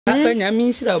afanya mi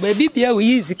nshira obabi bia we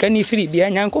easy kan ifiri bia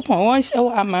nyankopon won hye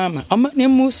wa mama oma ne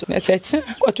muso na seche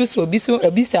kwato so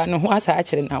obi sa no ho asa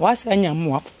akire na wasa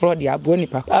nyam afro de abo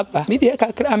nipa papa mi de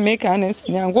kakra meka na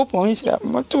nyankopon nshira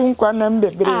moto nkwa na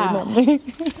mbebre na me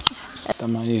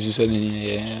Tamani Jesus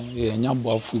ni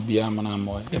nyabo afu bia mana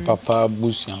mo e papa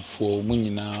busuafo mu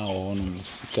nyina ono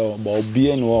sika ba obi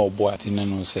ene wa obo atine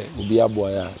no se obi abo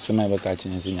ya se na be ka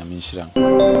chenye nyame nhira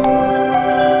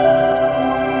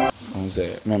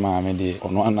onse me ma me de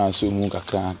ono ana so mu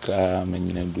kakra me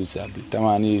nyina do sabi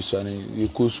tamani Yesu ani ye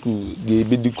ko school de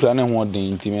be dikura ne ho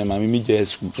den ntime ma me je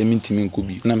school e ntime nko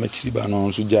bi na ma chiri ba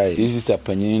no so jae sister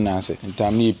panyin na se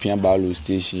ntam ne pia balo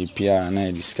station pia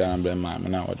na diska na bre ma me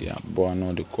na odi abo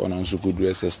no de ko no so go do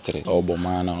SS3 obo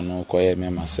ma na no ko ye me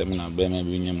ma sem na bre ma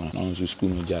bi nyem no so school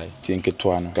no jae tinke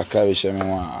to ano kakra be she me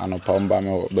wa ano pa mba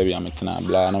me baby ametena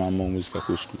bla na ma mo music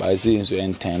ko school ba se so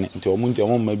enten nti o mu nti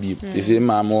o ma bi se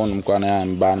ma mo no kwa na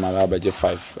ba ma ba je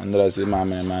 5 andra se ma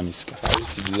me ma miska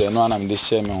si di no ana me de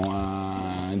she me ho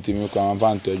nti me kwa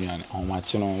ma to aduane o ma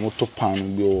chi no mo to pan no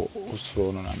bi o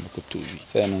sro no na me ko to bi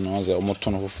se no no ze o mo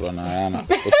to no foforo na ya na o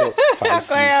to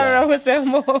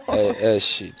 5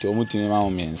 shi to mo timi ma o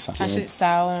mensa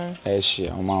shi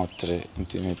o ma o 3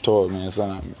 nti me to mensa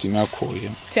na timi akoye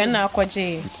ten na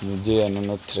akoje nti me je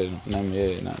no 3 na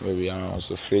me na baby am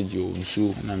so fredi o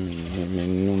nsu na me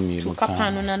nu mi ka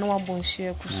panu na no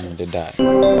wabonhie kuso de dai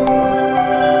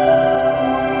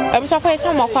so far it's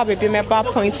how baby me ba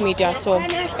Pointmedia so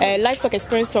live talk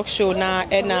experience talk show na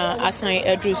assign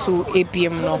edrusu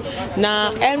ebiem no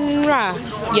na enra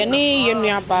ye ne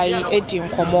yenuabai edi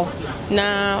nkomo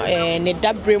na ne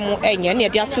dabre mu enye na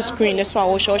dia to screen so a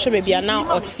wo show baby na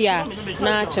otia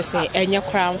na chese enye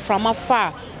kra from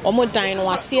afar omo dan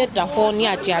no ase da ho ne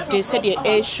ade se de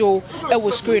e show e wo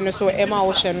screen so e ma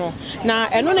wo hye no na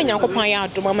eno na nyankopan ya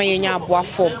adoma ma yenya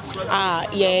aboafo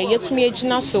ye yetumi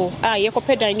agina so ye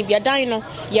kopedan ni bia dan no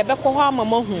ye bekọ ho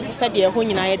amama hu se de ho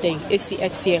nyina ye dan esi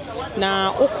etie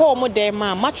na ukọ omo dan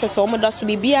ma mattress omo da so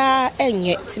bibia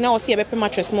enye ti na wo se ye bepe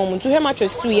mattress mo ntu he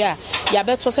mattress tu ya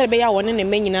beto se be ya woni ne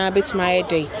menyina betuma ye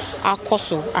dan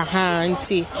akoso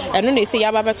nti eno na ese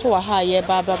ya ba beto wa ha ye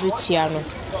ba betua no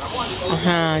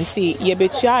nti ye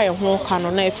betua ye ho ka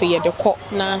no na efe ye de kọ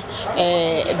na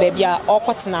bebia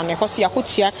okotena no koso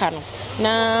yakotua ka no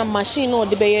na machine no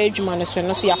de be ye adwuma no so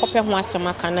no so yakope ho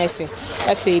asema ka na ese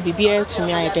efe bibia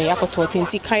tumi ayede yakoto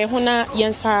tinti kan ho na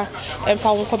yensa emfa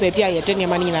ho ko bebia ye de ne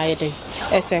ma ni na ayede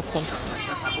ese ko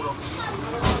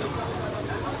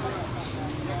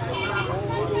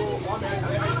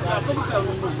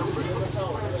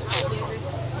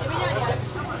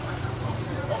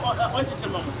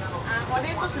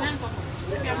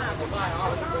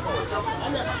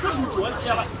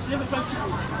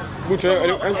Mucho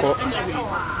enko.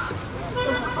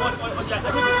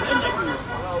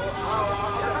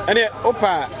 Ane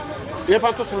opa ye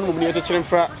fa to so no mu ye kire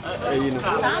mfra yi no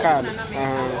car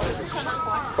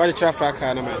wa de kire fra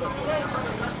car na ma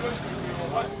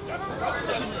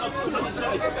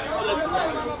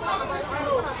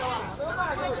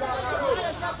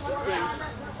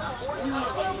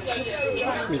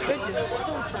mi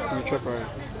chopa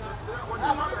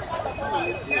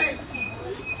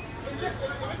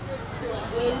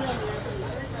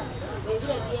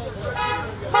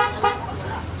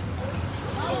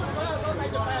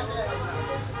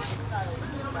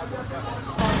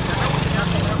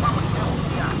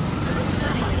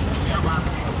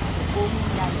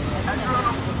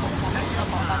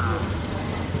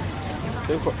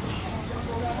Tenko.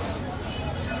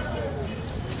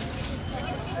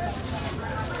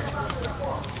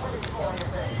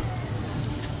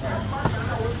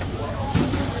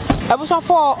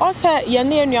 Abusafo o se ye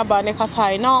ne enuaba ne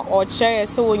kasai na o kire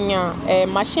se wonya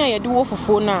machine ye de wo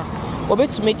fufu na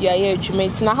obetumi dia ye adwuma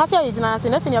nti na hase ye gina se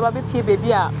na fini aba be pie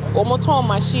bebi a o moton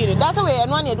machine da se we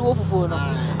eno na ye de wo fufu no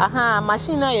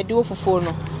machine na ye de wo fufu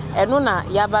no eno na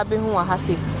ya ba be hu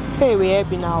hase se we ye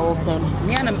bi na o pen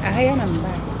ni ana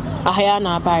ahaya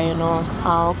na buy no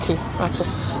okay ati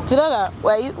tidala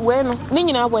we no ni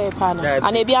nyina boy pa na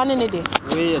ana bia ne de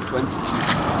we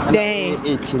 22 then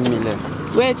 18 million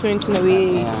we 20 na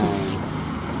we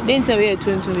 18 then say we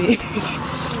 20 we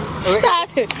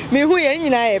me hu ye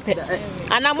nyina ye pe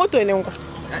ana moto ne nko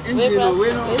engine no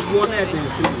we no one at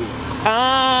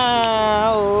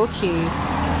okay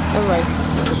all right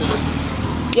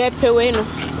yeah pe we no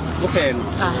okay no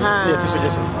yeah ti so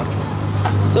just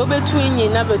so between you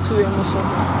na between mo so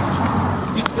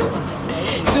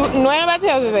to no na ba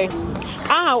tell say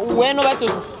we no better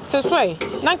So sorry.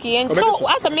 Nanki and so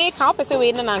as a make how person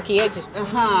win and Nanki edge.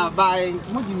 By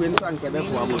what you went to Uncle.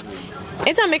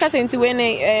 It's a make us into when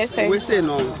say we say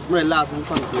no, last one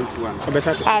from 21.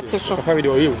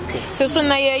 So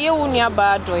soon I hear you near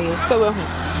bad way, so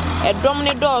a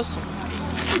dominant doors.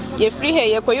 Ye free hair,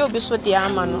 you could be so the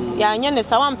amano. Yan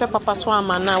is one pepper swam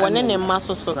now, one in a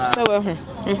muscle so. The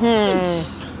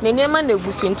name and the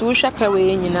bush into shaka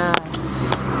away in now.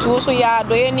 Two so ya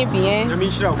do any bien. I mean,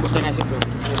 sure,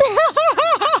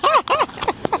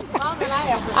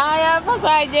 I have a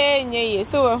side,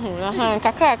 so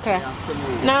cracker.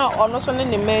 Now, almost on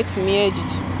the mate me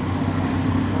edit.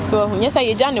 So, yes,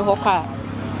 I Johnny Hawker.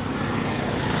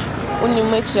 When you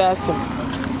make us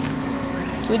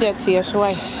to that tears,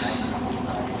 why?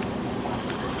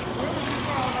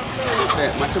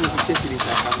 My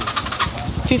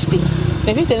 50.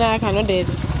 The 50 I cannot dead.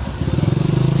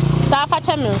 Staff at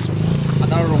Champions.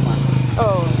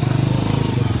 Oh.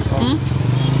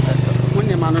 When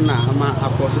the man I'm a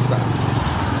process.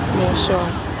 Yeah, sure.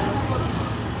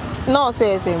 No,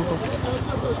 say simple.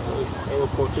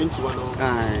 21.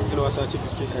 You know, I said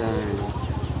 56.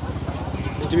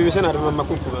 To be sent out of my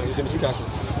cook,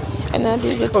 and I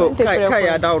did it 20.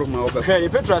 I doubt my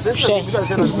Petra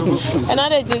and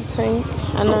I did 20.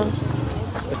 And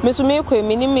Miss Milk,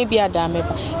 meaning maybe a dame.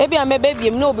 Maybe I'm a baby,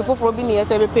 no before for being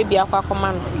years every baby a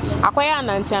command. Acquire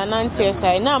 90 and 90 years.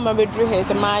 I now my bedroom has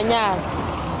a man.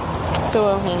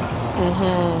 So,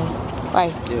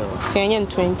 why? 10 and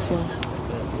 20.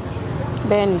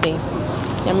 Bending.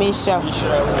 I mean, shout.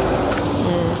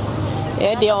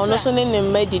 Yeah, they are also in the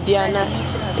Mediana.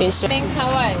 It's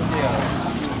Hawaii.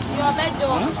 You are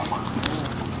better.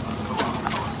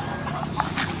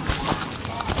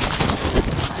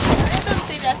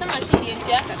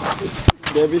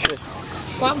 Baby,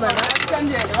 what man?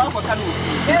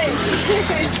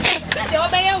 They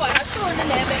obey a while, sure, and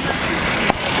never.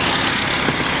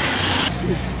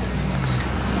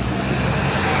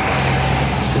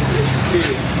 See,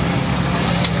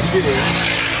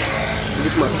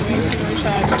 which much?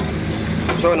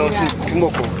 So, no,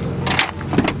 tomorrow.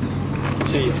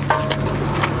 See,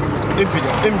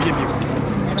 MGB.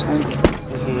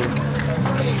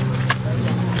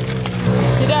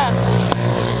 See that?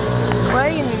 Why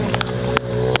you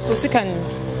Usikan?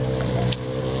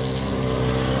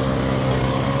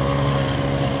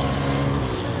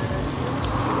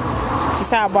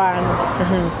 Saban.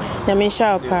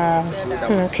 Yamisha pa.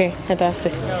 Okay, that's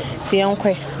it. See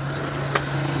uncle.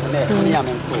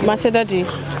 Master daddy.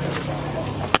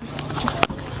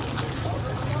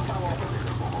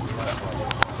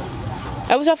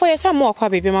 I was afraid some more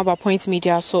baby about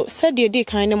Pointmedia, so said the day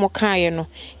kind of more kind.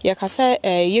 Yakasa,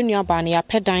 Union Barney, a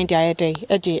pet dined the other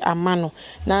day, a mano.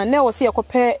 Now, never see a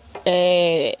copper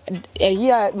a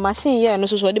year machine, yeah, no,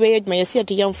 so the way my see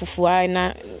the young fufu,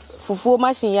 fufu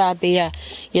machine, yeah, bear,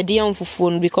 ye dear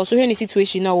fufu, because we any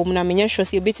situation now, woman, I mean, sure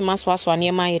see a bit mass was one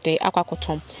near my day,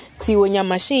 aquacotom. See when your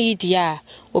machine, dear,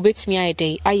 obey me a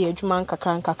day, I hear Juman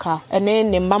kakra, and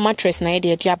then the mamma tress na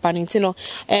idea, dear Panintino,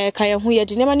 Kaya who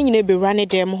had never need be running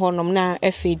them honum na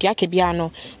F.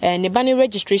 Jacobiano, and the banner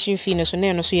registration fee, so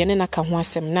no, so you're not come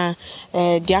once them na,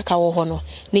 Diaka or honor,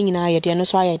 Nina, I dear no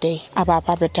so I day, about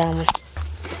Papa Town.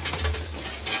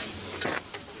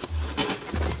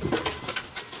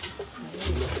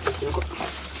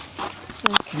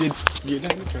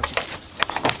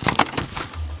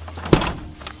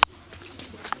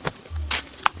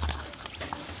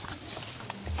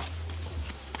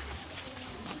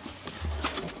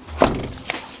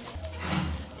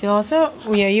 Also,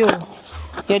 we are you.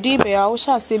 Your DB, I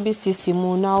shall say, BCC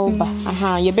now,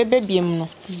 aha, your baby beam.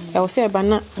 I will say, but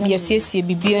not yes,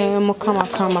 be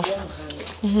kama.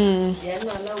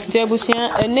 Debusia,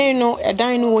 a nano, a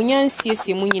dino, when yan sees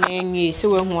him when you so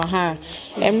well, ha,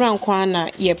 and round corner,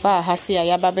 ye bar has a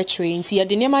yabba train. See, I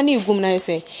didn't money, woman, I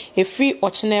say, a free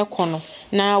auctioneer corner.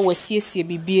 Now we see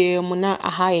be mona a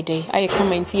high day. I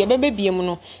come and see a baby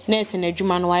beamono, nurse and a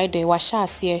Juman wide day, wash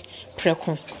us here,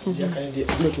 precon.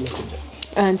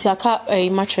 And take up a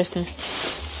mattress.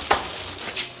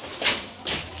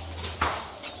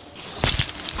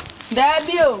 There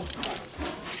be you.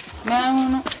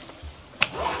 No.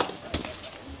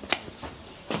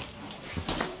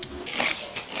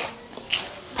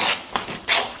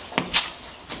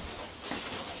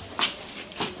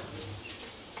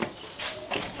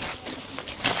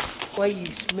 Why you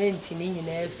maintaining in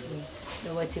every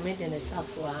no what you made in a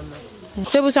Safuama.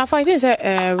 So was I think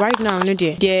right now, no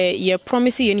dear, you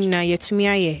promise you to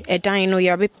me a dino, you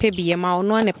have a baby, a mouth,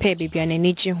 no, and a baby, and a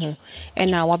nature home, and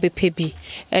now I'll be baby,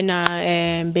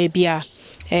 and baby.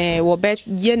 wo be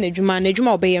ye na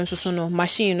adwuma obe ye nso so no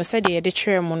machine no said ye de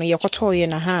kyerɛ mo no ye kɔtɔ ye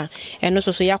na ha ɛno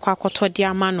so yakɔ akɔtɔ de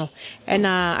ama no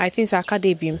ɛna I think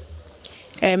academy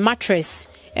mattress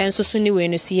and so soon we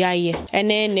no so yaye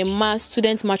ene ne ma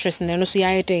student mattress na no so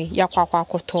yaye dey yakwa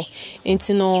akoto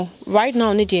enti no right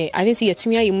now ne dey I think say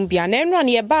yetumi aye mu bia na enro na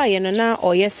ye ba ye no na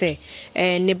oyese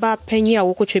ne ba panyi a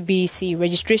wokotwa BC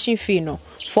registration fee no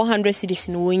 400 cedis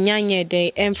no wonyanye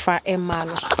dey emfa emma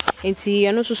no enti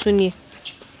ye no so so ni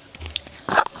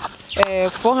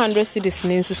 400 cedis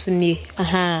ne so so ni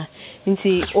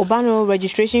enti oba no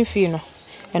registration fee no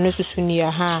eno so so ni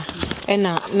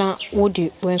ena na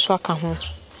wodi wenso aka ho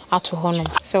ato honom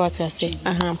se what I say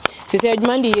se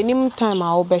adwuma de yenim time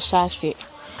a wo be sha ase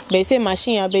be say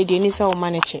machine a be de ni se wo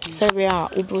manage se be a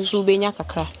wo benya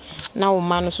kakra na wo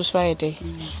ma no so so ayede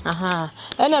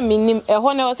ena minim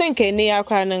ho na wo se nka ni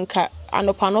akra na nka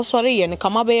anopa no sori ye ne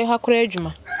kama be ha kra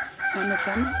adwuma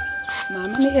anopa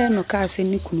mama ne ye no ka se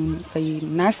ni kunu ayi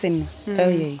na se no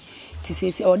ti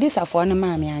se o this afọ na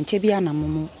ma me anche bia na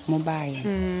mo baaye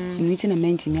nti na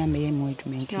menti me ameye mo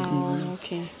adwumenti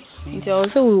okay nti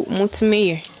also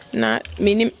mutime na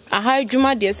minim aha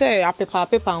adwuma de se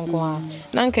apepa nko a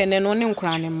na nkene no ne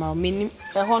nkura ne ma minim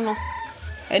ho no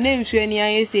ene nsu ani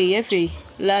aye se ye fe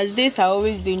last days are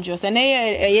always dangerous and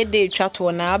eye day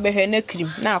twato na abehwe na krim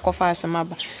na akofa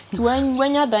asemaba ti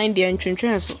wanya dan de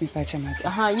ntwentwen so pachamati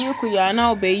yiku ya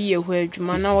na obeyi ehu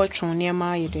adwuma na wo twon ne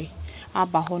ma ayede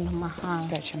aba ho no ma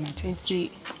pachamati nti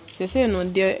sese no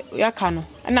de yaka no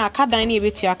na aka dan na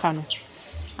ebetu aka no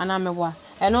ana mebwa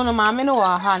eno no maame no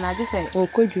wa ha na je se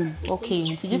okodwum okay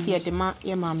nti je se de ma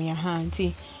ye maame ya ha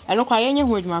nti eno kwa yenye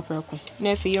ho adwuma preko na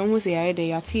efe ye hu se ya de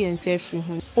ya ti en se free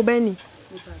ho obani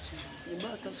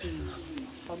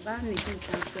obani ni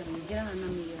transfer ni jana na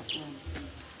mi ya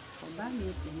obani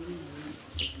ni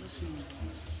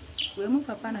we mu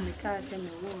papa na me ka se me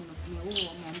wo mo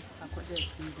akoda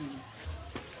tunzi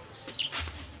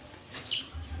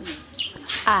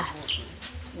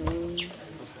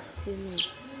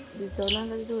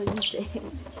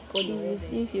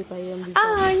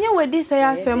nya we di say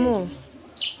asemo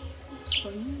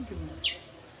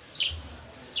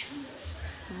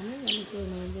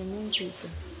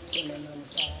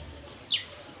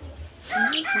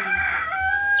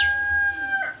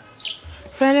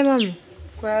Friend mami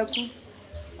kwaku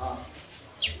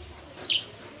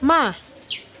ma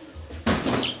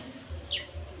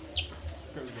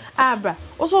abra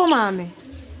oso mami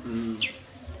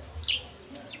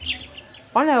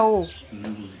ona o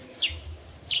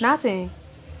nothing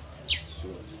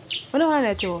ona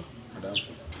wana to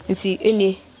nti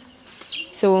eni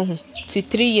so wo hu ti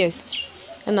 3 years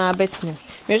na abetne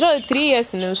me jo 3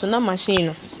 years no so na machine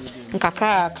no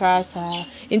nkakra sa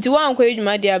nti wan kwa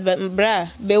edwuma dia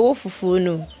bra be wo fufuo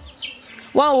no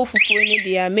wan wo fufuo ni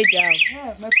dia meja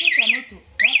me kusa moto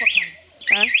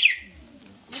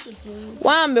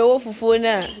wan be wo fufuo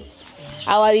na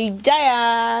awari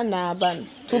jaya na ban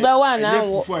tu be wan na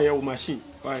wo fufuo ya wo machine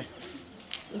why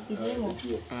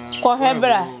ko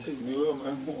hebra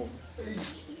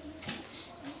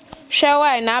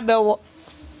shawa na be wo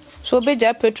so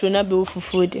beja petrol na be wo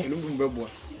fufuo de enu bu beboa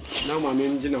na ma me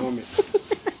ngina ho me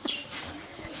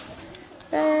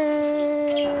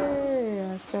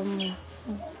asem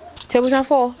tebusa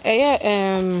for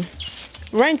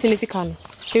rent in Isikano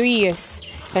 3 years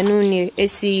and only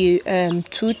AC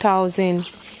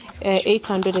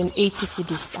 2,880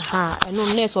 cedis and no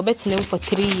next we bet for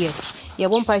 3 years ye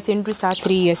won price ndru sa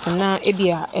 3 years na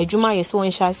ebia adwuma yes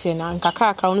won sha se na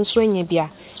nkakra no so anya bia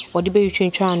wo de be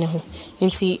twentwa ne ho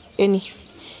nti eni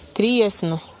 3 years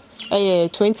no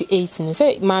 28 ne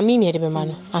say maami ne de be ma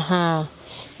no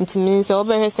nti min se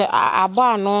obe se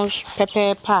aba no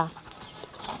pepepa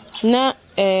na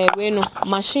we no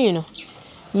machine no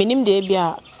minim de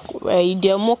bia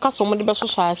ide mo kaso mo de be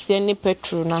so ase ne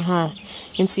petrol na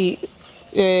nti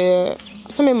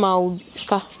some ma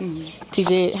ska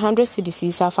tije 100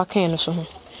 cedis sa fa kan no so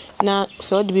na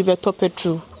so de be to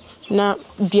petrol na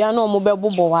bia no mo be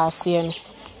bobo wa ase no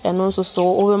eno so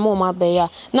owe mo ma be ya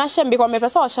na hye mbe ko me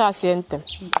pesa o hye ase ntem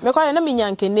me ko na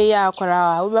minyanke ne ya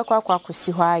akwara obe kwa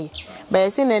kwakosi hɔ aye be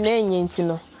se na enye nti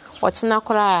no o chena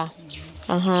kora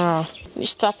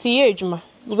start ye adwuma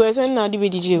because na de be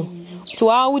dije to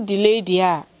how delay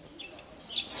dia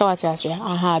so what I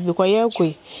say because ye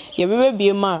koi ye be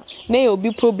bie ma na ye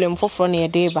obi problem foforo na ye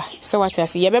dey ba so what I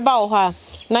say ye be ba wo ha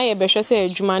na ye be hwe say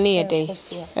adwuma na ye dey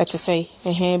ete say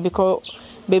because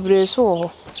bebre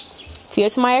so Ti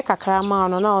etima ye kakra ma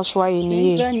no na oso aye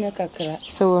ni Nya kakra.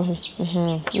 so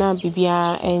na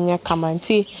bibia enya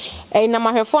kamanti na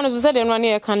mahwefo no so se de no na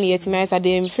ye kan yetima ya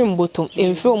sade mfim botom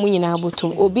emfim mu nyina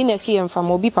botom obi na si emfam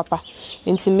obi papa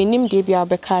enti menim de bia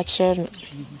be ka kire no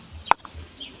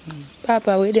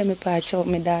Papa we de me pa cho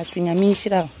me da sinya mi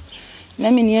shira. Na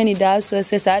me ni ani da so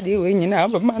se sa de we nyina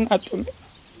ba ma na to me.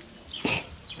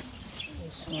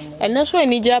 ena so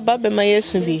ani ja ba be ma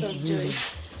yesu bi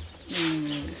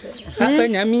Papa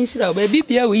nyame nhyira ba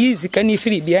bibia wo yi sika ni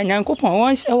firi bia nyankopon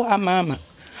won hye wo ama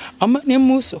ama ne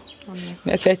muso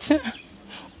na se kye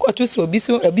kwato so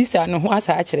obi sa no ho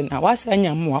asa akire na wasa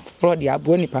nyam wa fro de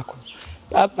abo nipa ko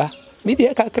papa mi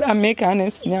de kakra meka na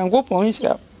se nyankopon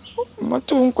nhyira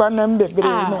moto nkwa na mbebre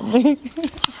na me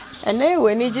ena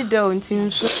we ni ji da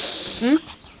ontin so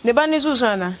ne ba ni so so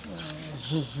ana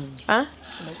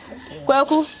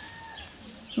kwaku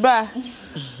bra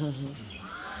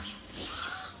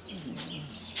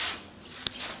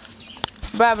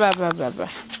bra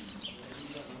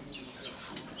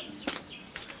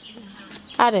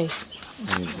Ade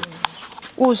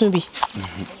Uzubi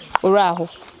Uraho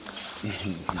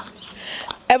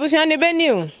Ebusia ne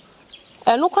beni o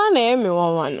enu kwa na eme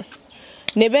wonwa no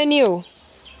ne beni o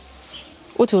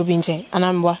oto obi nche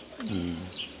anambwa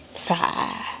sa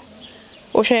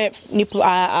o she ni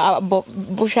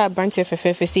bo sha branch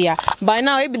ffff si ya by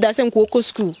now e bi da se nko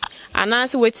school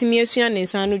anase wetimi asua ne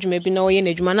nsan no dwuma bi na oye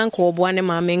na dwuma na nko oboa ne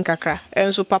maame nkakra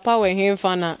enso papa we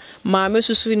hemfa na maame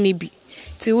susu ni bi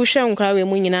ti wo hwe nkra we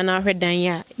mu nyina na ahwedan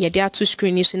ya ye de ato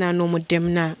screen ni so na no mu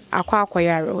dem na akwa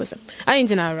ya rose ani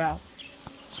ntina ra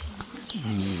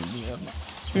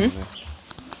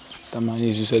Tamani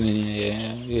Yesu ni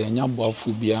ye nyabo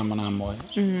afu bia mana moy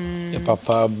ye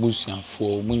papa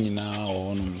busianfo mu nyina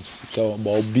ono sika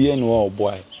ba obi ene wa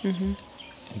oboy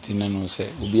ntina no se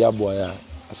obi aboy a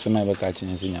asema be ka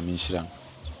chenye se nyame nhira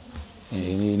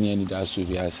ni da so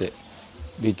bia se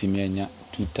betimi anya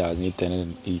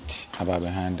 2008 aba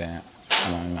behind dan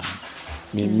amama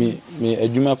me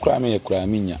adwuma kra me kra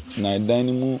minya na dan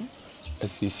ni mu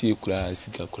asisi kra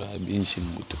sika kra bi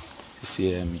nhim buto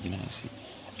isi ya migina isi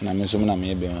na me so na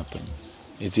me be mapan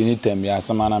eti ni tem ya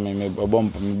asama na me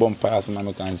bom pa asama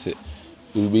me kan se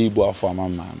ubi bo afo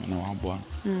amama me na wa bo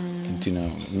enti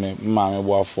no me ma me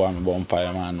bo afo am bom pa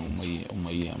ya ma no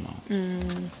omoyi ama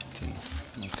enti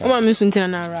o ma me suntina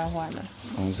na ra ho ana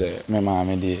on se me ma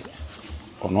me de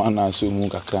ono ana so mu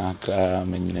kakra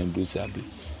me nyina do sabi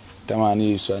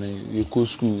tamani Yesu ani ye ko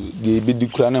school ge be di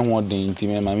kura na ho den enti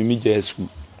me ma me je school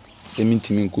se mi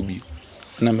ntimi nko bi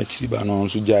na machiri ba no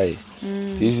nso jae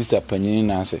ti sister panyin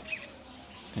na se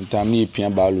ntami pia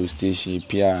balo station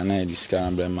pia na diska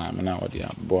na brema na odi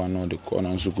abo no de ko no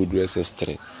nso kudu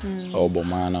SS3 obo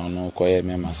ma na no ko ye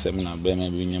me masem na brema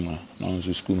bi nyem no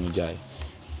nso school no jae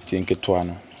ti nketo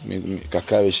ano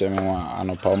kakra we sheme wa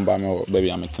anopa mba me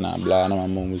baby ametena bla na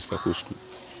mama music ko school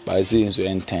ba se nso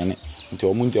entene nti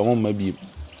omo ma bi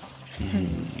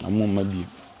omo ma bi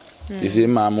ese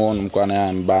mama wonum kwa na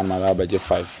ya mba ma ba je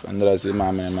 5 andra se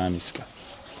mama na mama iska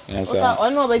yes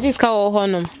ono ba jiska ho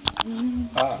honum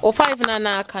o 5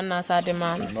 na aka na sa de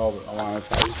ma no ama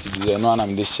 5 si de no na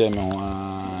me de share me ho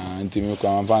nti me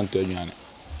kwa ma to adwane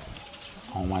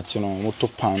o ma chi no mo to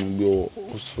pan bi o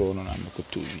soro no na me ko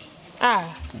to bi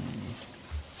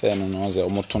say no ze o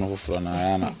mo to no foforo na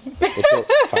ya na o to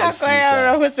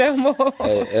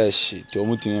 5 shi to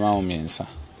mo timi ma o mensa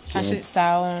ashi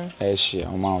sawo shi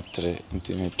o ma o 3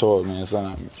 nti me to mensa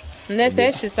na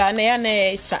nese shi sa na ya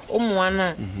na sha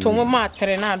umwana to mo ma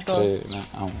 3 na do na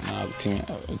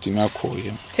timi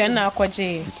akoye ten na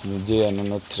akoje timi je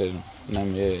no 3 na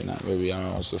me na baby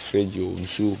am so fridge o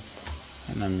nsu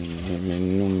na me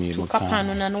no mi no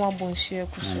kapano na no abonhie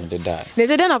kuso de dai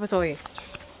nese de na peso ye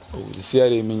o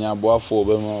siare mi nya boafo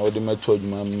be mo de meto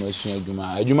adwuma mi sua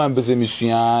adwuma mbese mi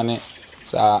sua ne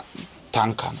sa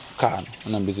tanka kan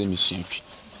na mbese mi sua twi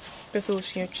peso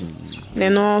sua twi ne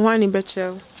no hwani beche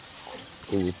o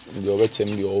do beche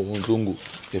mi o hunzungu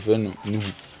efe no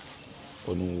nihu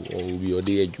onu o bi o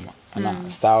de adwuma ana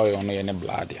style ono ye ne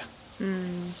bladia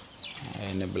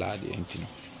ne bladia entino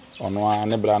ono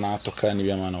ne bla na atoka ni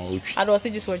biama na otwi ado se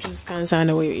just what juice cancer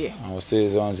na we o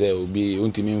se on se obi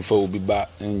untimi mfa obi ba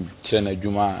nkyere na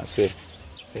adwuma se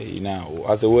na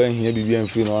o ase wo ahia bibia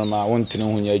mfiri no ma wontene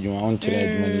ho nya adwuma wonkyere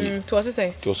adwuma ni to se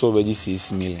se to so be ji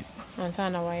 6 million ansa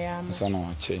na wa ya ansa na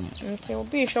wa kyenya okay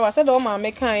obi hwe wa se do ma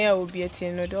me kan ya obi ati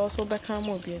no de also be kan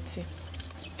ma obi ati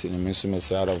tini me so me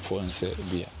sara fo nse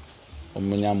bia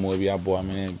omunya mo bi abo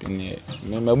amene me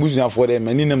mabusu afo de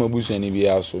mani na mabusu ani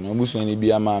bia so mabusu ani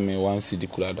bia ma me wan city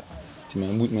kulada ti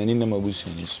mani na mabusu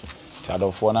ni so ti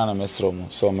adofo na mesro mu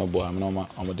so mebo am na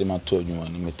omode ma to adwuma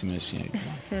na metima asu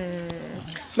adwuma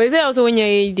but say also when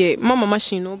you dey mama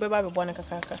machine no be ba be bona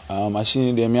kakaka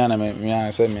machine dey me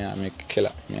ana say me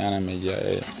killer me ana me ja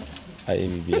ayi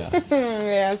bibia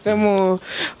yeah so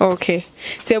okay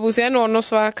ti abusu na ono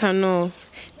so aka no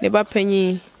ne ba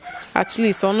panyi at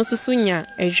least ono susu nya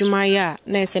adwuma ya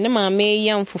na ese ne maame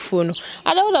ya mfufuo no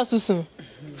ada susu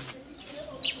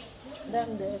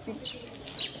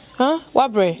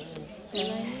wabre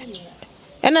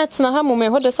ena tena ha mume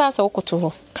hodo sasa ukoto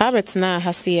ho ka betena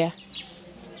ha se ya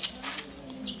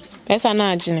esa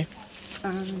na agine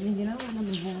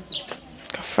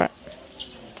kafa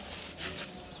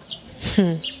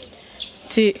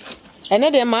ti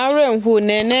ene de maare nhu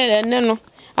ne no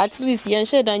at least yen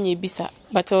she da nya bisa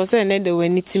but o say ne de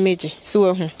wani timeje so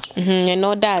we hu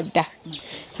no da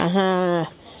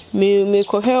me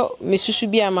ko he me susu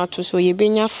bi amato so ye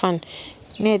benya fan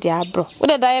na de abro wo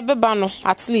da ye beba no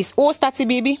at least o start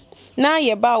baby na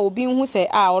ye ba obi hu say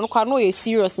ono kwa no ye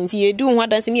serious nti ye du hu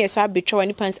adanse ni ye sa betwa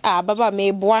ni pants baba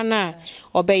me boa na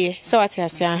obeye so what ya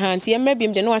say nti ye maybe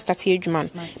dem no start adwuma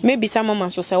maybe some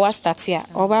mama so say wa start ya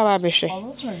obaba behwe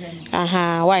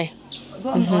why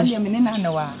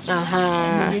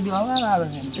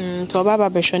to baba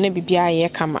behwe na bibia ye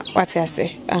kama what ya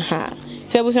say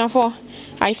tebusan for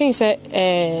I think say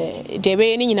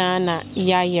debe ni nyina na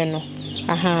yaye no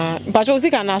but o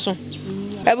sika na so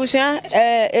ebusia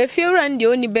efiewura ndi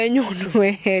oni banyu no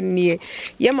nie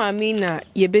ye maami na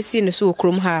ye besi ne so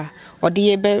okrom ha ode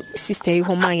ye be sister yi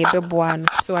homa ye be boa no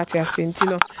so ati asenti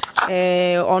no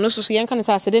ono so ye nka ne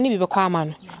sa asede ne bi be kwa ama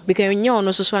no because nye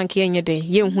ono so anke ye de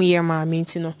ye hu ye maami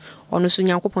nti no ono so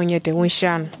nyankopon ye de won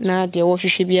hia no na de wo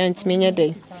hwehwe bia ntime nye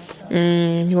de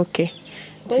okay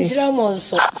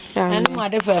Monso, and my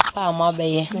dear farmer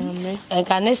bay, and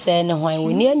can I say, no, when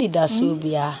we nearly does so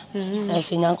be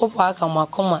as in Uncle Park and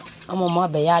Macoma, I'm a more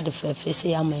bayard for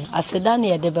Fessy. I said,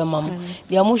 Dania de Bemam,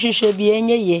 the Amushi should be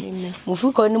any ye,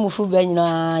 Mufuko and Mufu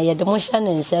Bena, yet the motion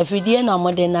and say, if you dear no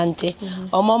more than auntie,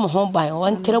 or mamma home by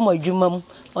 1 term or jumum,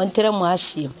 1 term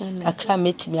washi, a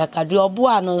crammet me, I can do a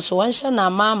buano, so one shall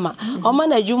mamma, or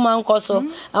man a juman coso,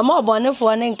 a more bonnet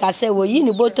for an encasse, where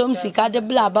you bottom sick at the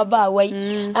blah baba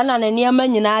away. Ana na niama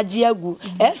nyina agi agu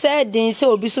ese den se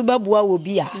obi so babua wo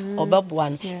bia obabua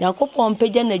no yakopon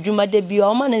pagya na adwuma de bia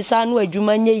o ma ne nsa no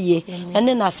adwuma nye ye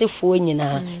ene na sefo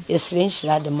nyina esre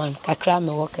nhira de man kakra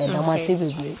me wo ka da mase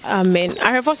bebre amen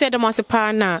ahefo so de mase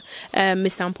pa na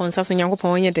Mr. Mponsa so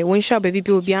yakopon nye de won sha baby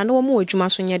bi obi ana wo mo adwuma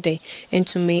so nye de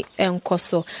entume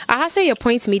enkoso aha say your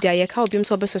point media ye ka obi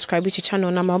so be subscribe to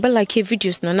channel na ma be like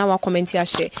videos no na wa comment ya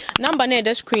share number na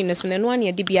the screen so na no an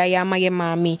ye de bia ya amaye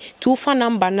maami 2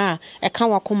 number na eka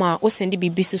wakoma o send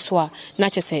bibisi so a na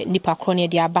chese nipa krone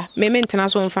de aba meme ntena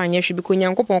so mfa anya hwe biko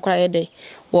nyankopon kra ye de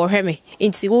wo hweme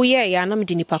nti wo ye ya na me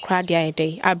de nipa kra de ye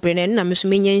de abrene na me so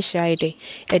menya nhia ye de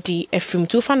edi afrim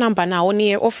 2 number na wo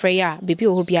ne ofre ya bibi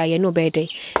o ho bia ye no be de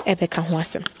ebe ka ho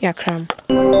asem ya kram